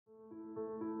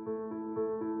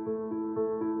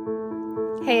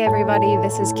Hey everybody,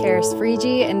 this is Karis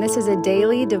Frigi, and this is a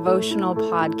daily devotional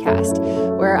podcast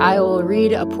where I will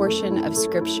read a portion of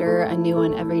scripture, a new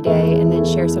one every day, and then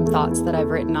share some thoughts that I've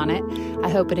written on it. I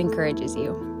hope it encourages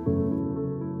you.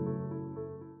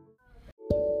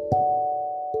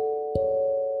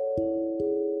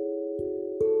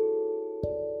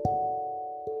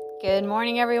 Good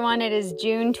morning, everyone. It is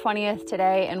June 20th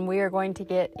today, and we are going to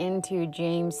get into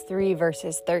James 3,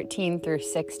 verses 13 through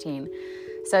 16.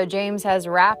 So James has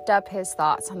wrapped up his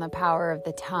thoughts on the power of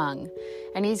the tongue,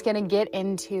 and he's going to get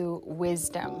into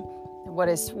wisdom. What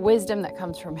is wisdom that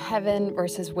comes from heaven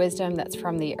versus wisdom that's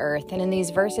from the earth? And in these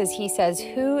verses, he says,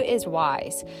 "Who is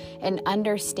wise and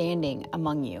understanding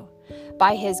among you?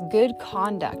 By his good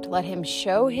conduct, let him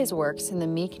show his works in the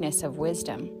meekness of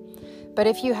wisdom. But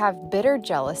if you have bitter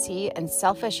jealousy and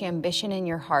selfish ambition in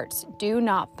your hearts, do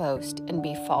not boast and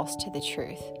be false to the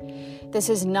truth. This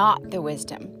is not the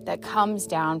wisdom that comes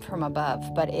down from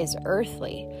above, but is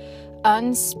earthly,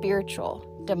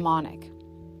 unspiritual, demonic.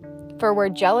 For where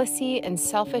jealousy and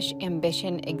selfish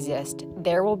ambition exist,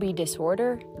 there will be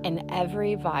disorder and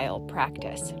every vile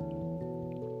practice."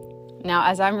 Now,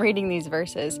 as I'm reading these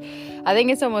verses, I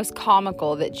think it's almost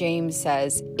comical that James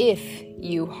says, if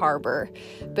you harbor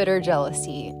bitter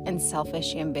jealousy and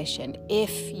selfish ambition,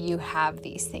 if you have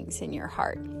these things in your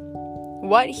heart.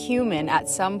 What human at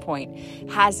some point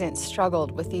hasn't struggled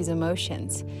with these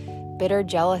emotions? Bitter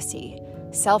jealousy,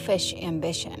 selfish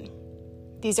ambition.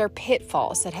 These are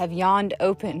pitfalls that have yawned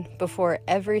open before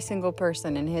every single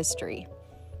person in history.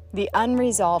 The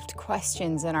unresolved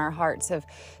questions in our hearts of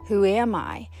who am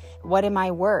I? What am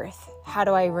I worth? How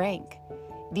do I rank?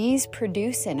 These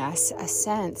produce in us a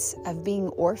sense of being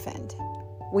orphaned.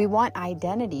 We want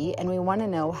identity, and we want to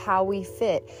know how we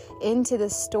fit into the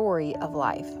story of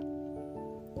life.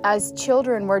 As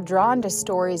children, we're drawn to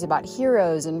stories about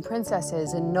heroes and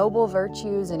princesses and noble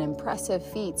virtues and impressive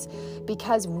feats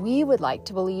because we would like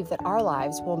to believe that our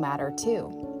lives will matter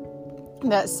too.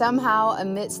 That somehow,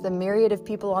 amidst the myriad of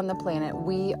people on the planet,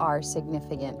 we are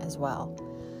significant as well.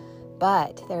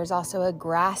 But there's also a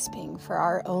grasping for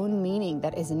our own meaning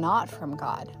that is not from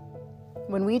God.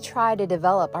 When we try to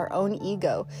develop our own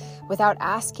ego without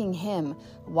asking Him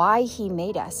why He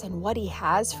made us and what He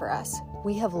has for us,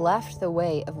 we have left the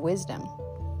way of wisdom.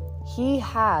 He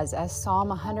has, as Psalm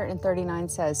 139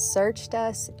 says, searched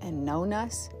us and known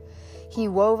us. He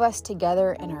wove us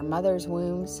together in our mother's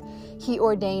wombs. He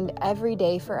ordained every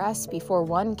day for us before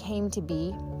one came to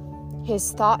be.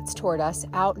 His thoughts toward us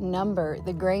outnumber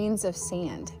the grains of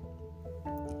sand.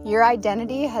 Your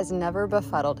identity has never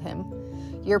befuddled Him.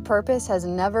 Your purpose has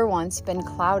never once been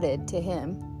clouded to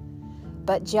Him.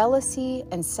 But jealousy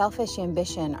and selfish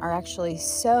ambition are actually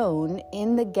sown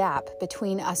in the gap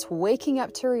between us waking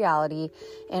up to reality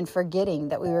and forgetting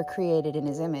that we were created in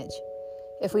His image.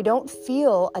 If we don't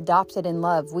feel adopted in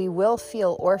love, we will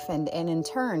feel orphaned and in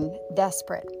turn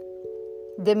desperate.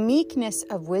 The meekness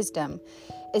of wisdom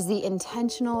is the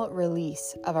intentional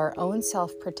release of our own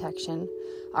self-protection,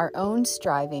 our own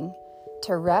striving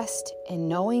to rest in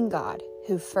knowing God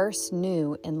who first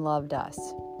knew and loved us.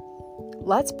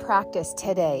 Let's practice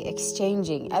today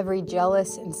exchanging every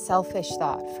jealous and selfish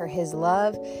thought for His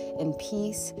love and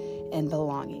peace and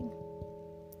belonging.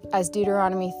 As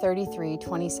Deuteronomy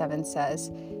 33:27 says,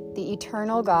 "The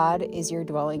eternal God is your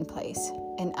dwelling place,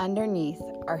 and underneath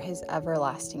are His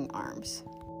everlasting arms."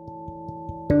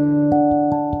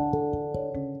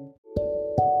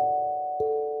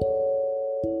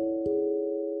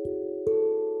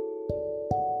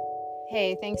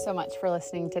 Hey, thanks so much for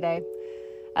listening today.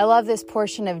 I love this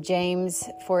portion of James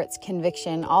for its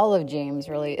conviction. All of James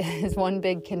really is one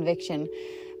big conviction,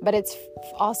 but it's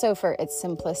also for its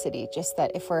simplicity, just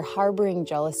that if we're harboring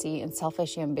jealousy and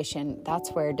selfish ambition,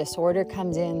 that's where disorder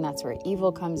comes in, that's where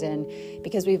evil comes in,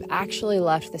 because we've actually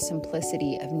left the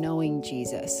simplicity of knowing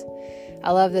Jesus.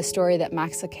 I love the story that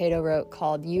Max Lucado wrote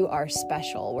called "You Are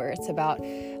Special," where it's about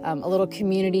a little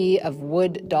community of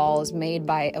wood dolls made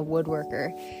by a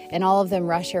woodworker, and all of them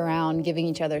rush around giving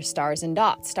each other stars and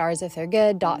dots. Stars if they're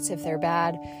good, dots if they're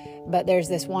bad. But there's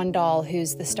this one doll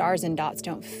whose the stars and dots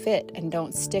don't fit and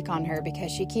don't stick on her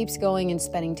because she keeps going and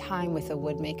spending time with the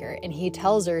woodmaker, and he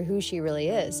tells her who she really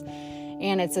is.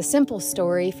 And it's a simple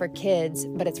story for kids,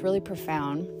 but it's really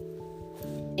profound.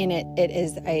 In it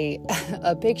is a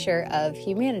picture of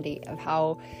humanity, of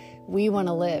how we want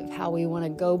to live, how we want to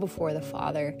go before the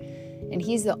Father. And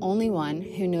He's the only one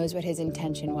who knows what His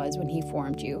intention was when He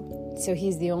formed you. So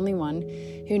He's the only one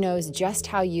who knows just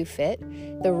how you fit,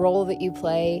 the role that you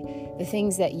play, the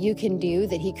things that you can do,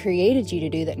 that He created you to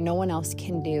do that no one else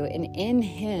can do. And in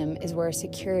Him is where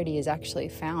security is actually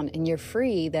found. And you're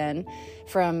free then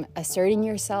from asserting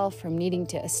yourself, from needing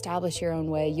to establish your own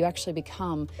way. You actually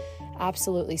become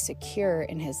absolutely secure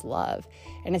in His love.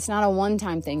 And it's not a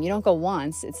one-time thing. You don't go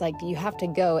once. It's like you have to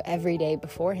go every day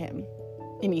before Him.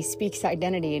 And He speaks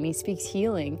identity and He speaks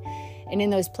healing. And in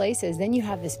those places, then you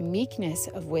have this meekness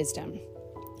of wisdom.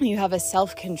 You have a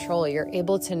self-control. You're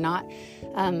able to not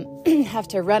have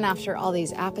to run after all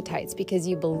these appetites because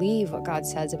you believe what God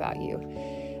says about you.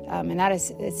 And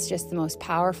it's just the most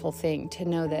powerful thing to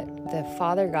know that the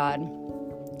Father God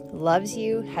loves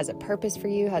you, has a purpose for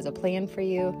you, has a plan for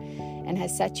you, and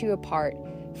has set you apart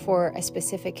for a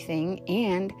specific thing,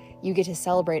 and you get to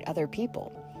celebrate other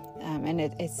people. And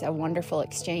it's a wonderful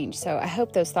exchange. So I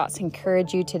hope those thoughts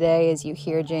encourage you today as you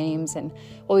hear James. And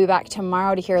we'll be back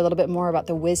tomorrow to hear a little bit more about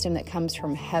the wisdom that comes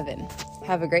from heaven.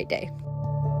 Have a great day.